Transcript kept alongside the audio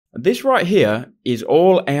This right here is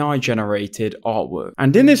all AI generated artwork.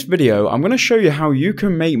 And in this video, I'm going to show you how you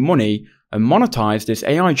can make money and monetize this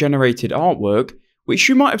AI generated artwork, which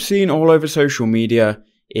you might have seen all over social media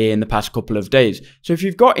in the past couple of days. So if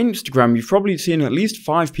you've got Instagram, you've probably seen at least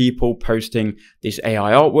 5 people posting this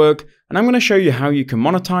AI artwork, and I'm going to show you how you can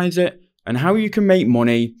monetize it and how you can make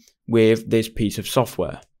money with this piece of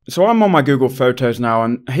software. So I'm on my Google Photos now,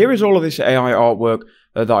 and here is all of this AI artwork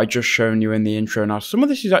that I just shown you in the intro. Now, some of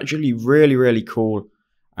this is actually really cool,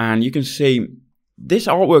 and you can see this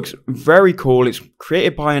artwork's very cool. It's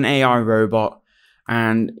created by an AI robot,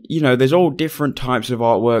 and you know, there's all different types of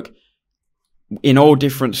artwork in all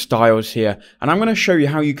different styles here, and I'm going to show you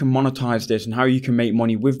how you can monetize this and how you can make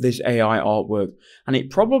money with this AI artwork. And it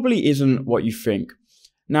probably isn't what you think.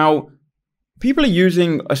 Now, people are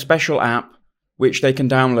using a special app which they can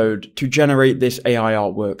download to generate this AI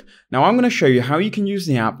artwork. Now, I'm going to show you how you can use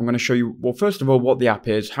the app. I'm going to show you, well, first of all, what the app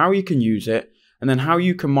is, how you can use it, and then how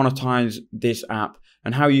you can monetize this app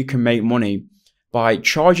and how you can make money by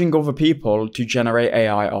charging other people to generate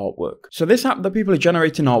AI artwork. So this app that people are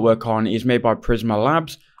generating artwork on is made by Prisma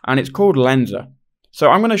Labs, and it's called Lensa. So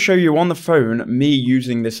I'm going to show you on the phone me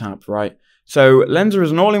using this app, right? So Lensa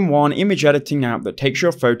is an all-in-one image editing app that takes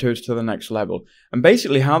your photos to the next level. And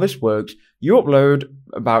basically how this works, you upload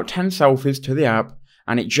about 10 selfies to the app,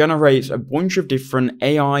 and it generates a bunch of different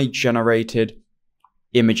AI generated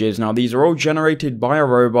images. Now, these are all generated by a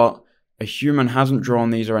robot. A human hasn't drawn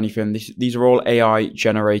these or anything. These are all AI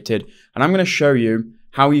generated. And I'm going to show you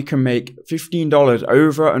how you can make $15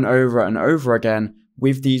 over and over and over again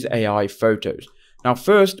with these AI photos. Now,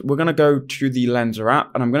 first, we're going to go to the Lensa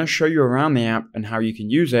app, and I'm going to show you around the app and how you can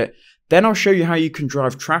use it. Then I'll show you how you can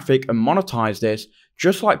drive traffic and monetize this,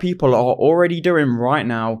 just like people are already doing right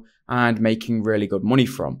now and making really good money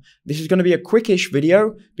from. This is going to be a quickish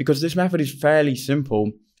video because this method is fairly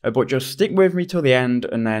simple, but just stick with me till the end,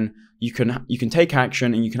 and then you can take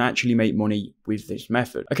action and you can actually make money with this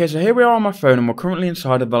method. Okay, so here we are on my phone, and we're currently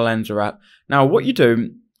inside of the Lensa app. Now, what you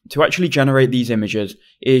do to actually generate these images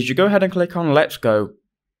is you go ahead and click on Let's Go,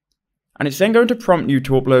 and it's then going to prompt you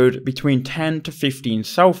to upload between 10 to 15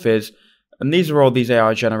 selfies, and these are all these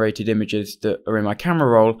AI generated images that are in my camera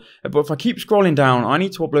roll. But if I keep scrolling down, I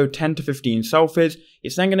need to upload 10 to 15 selfies.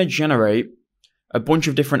 It's then going to generate a bunch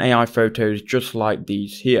of different AI photos just like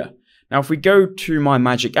these here. Now, if we go to my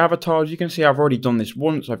magic avatars, you can see I've already done this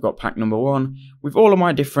once. I've got pack number 1 with all of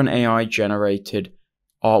my different AI generated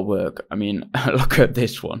artwork. I mean, look at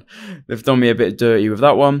this one. They've done me a bit dirty with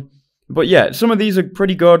that one. But yeah, some of these are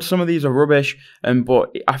pretty good, some of these are rubbish,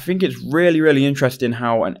 but I think it's really interesting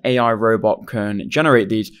how an AI robot can generate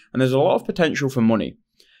these, and there's a lot of potential for money.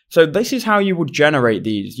 So this is how you would generate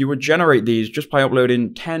these. You would generate these just by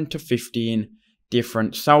uploading 10 to 15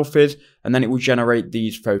 different selfies, and then it will generate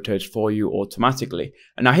these photos for you automatically.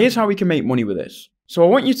 And now here's how we can make money with this. So I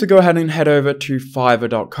want you to go ahead and head over to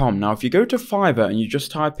Fiverr.com. Now, if you go to Fiverr and you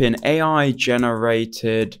just type in AI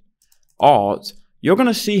generated art, you're going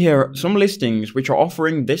to see here some listings which are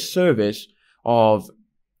offering this service of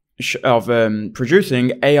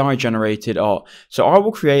producing AI generated art. So I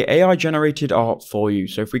will create AI generated art for you.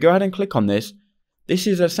 So if we go ahead and click on this, this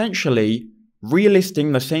is essentially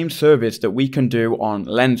relisting the same service that we can do on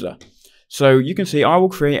Lensa. So you can see I will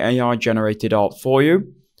create AI generated art for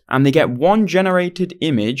you, and they get one generated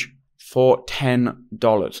image for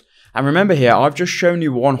 $10. And remember here, I've just shown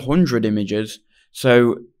you 100 images.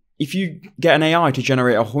 So if you get an AI to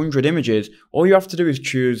generate 100 images, all you have to do is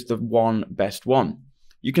choose the best one.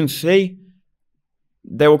 You can see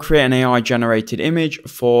they will create an AI generated image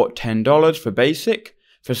for $10 for basic.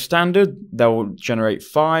 For standard, they'll generate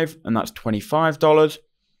 5, and that's $25.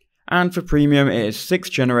 And for premium, it is 6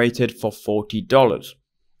 generated for $40.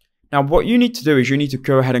 Now, what you need to do is you need to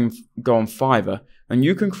go ahead and go on Fiverr, and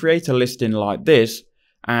you can create a listing like this.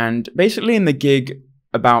 And basically in the gig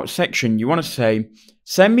about section, you want to say,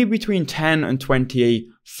 send me between 10 and 20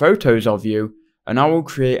 photos of you, and I will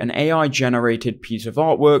create an AI generated piece of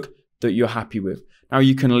artwork that you're happy with. Now,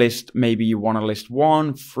 you can list, maybe you want to list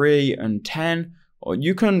 1, 3, and 10, or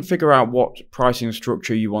you can figure out what pricing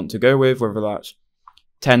structure you want to go with, whether that's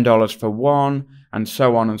 $10 for 1, and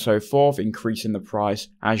so on and so forth, increasing the price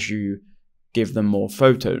as you give them more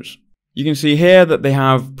photos. You can see here that they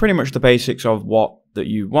have pretty much the basics of what that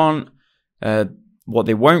you want, what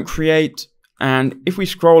they won't create. And if we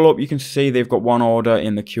scroll up, you can see they've got 1 order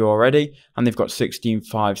in the queue already, and they've got 16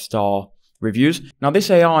 5-star reviews. Now, this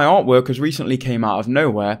AI artwork has recently came out of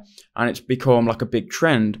nowhere, and it's become like a big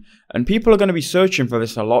trend, and people are going to be searching for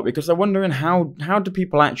this a lot because they're wondering how do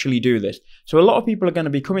people actually do this. So a lot of people are going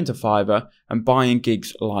to be coming to Fiverr and buying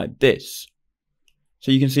gigs like this.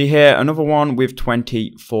 So you can see here another one with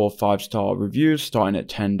 24 5-star reviews starting at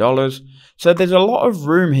 $10. So there's a lot of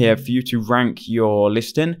room here for you to rank your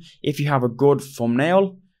listing if you have a good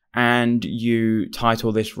thumbnail and you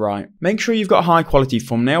title this right. Make sure you've got a high quality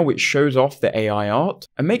thumbnail which shows off the AI art,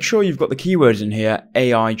 and make sure you've got the keywords in here,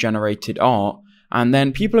 AI generated art, and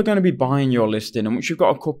then people are going to be buying your listing, and once you've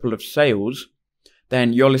got a couple of sales,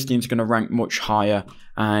 then your listing is going to rank much higher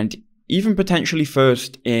and even potentially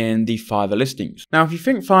first in the Fiverr listings. Now, if you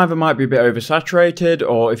think Fiverr might be a bit oversaturated,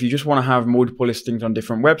 or if you just want to have multiple listings on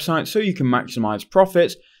different websites so you can maximize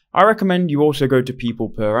profits, I recommend you also go to people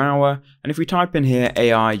per hour, and if we type in here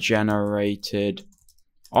AI generated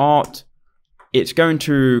art, it's going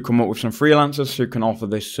to come up with some freelancers who can offer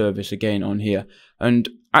this service again on here. And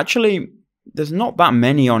actually, there's not that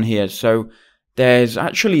many on here, so there's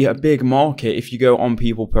actually a big market if you go on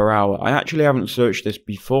people per hour. I actually haven't searched this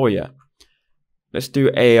before yet. Let's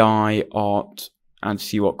do AI art and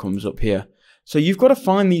see what comes up here. So you've got to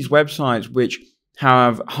find these websites which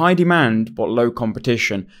have high demand but low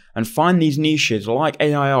competition, and find these niches like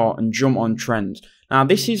AI art and jump on trends. Now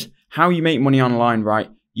this is how you make money online, right?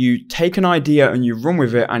 You take an idea and you run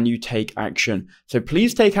with it and you take action. So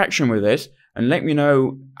please take action with this and let me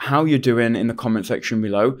know how you're doing in the comment section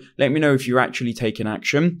below. Let me know if you're actually taking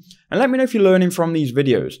action, and let me know if you're learning from these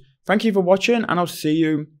videos. Thank you for watching, and I'll see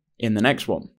you in the next one.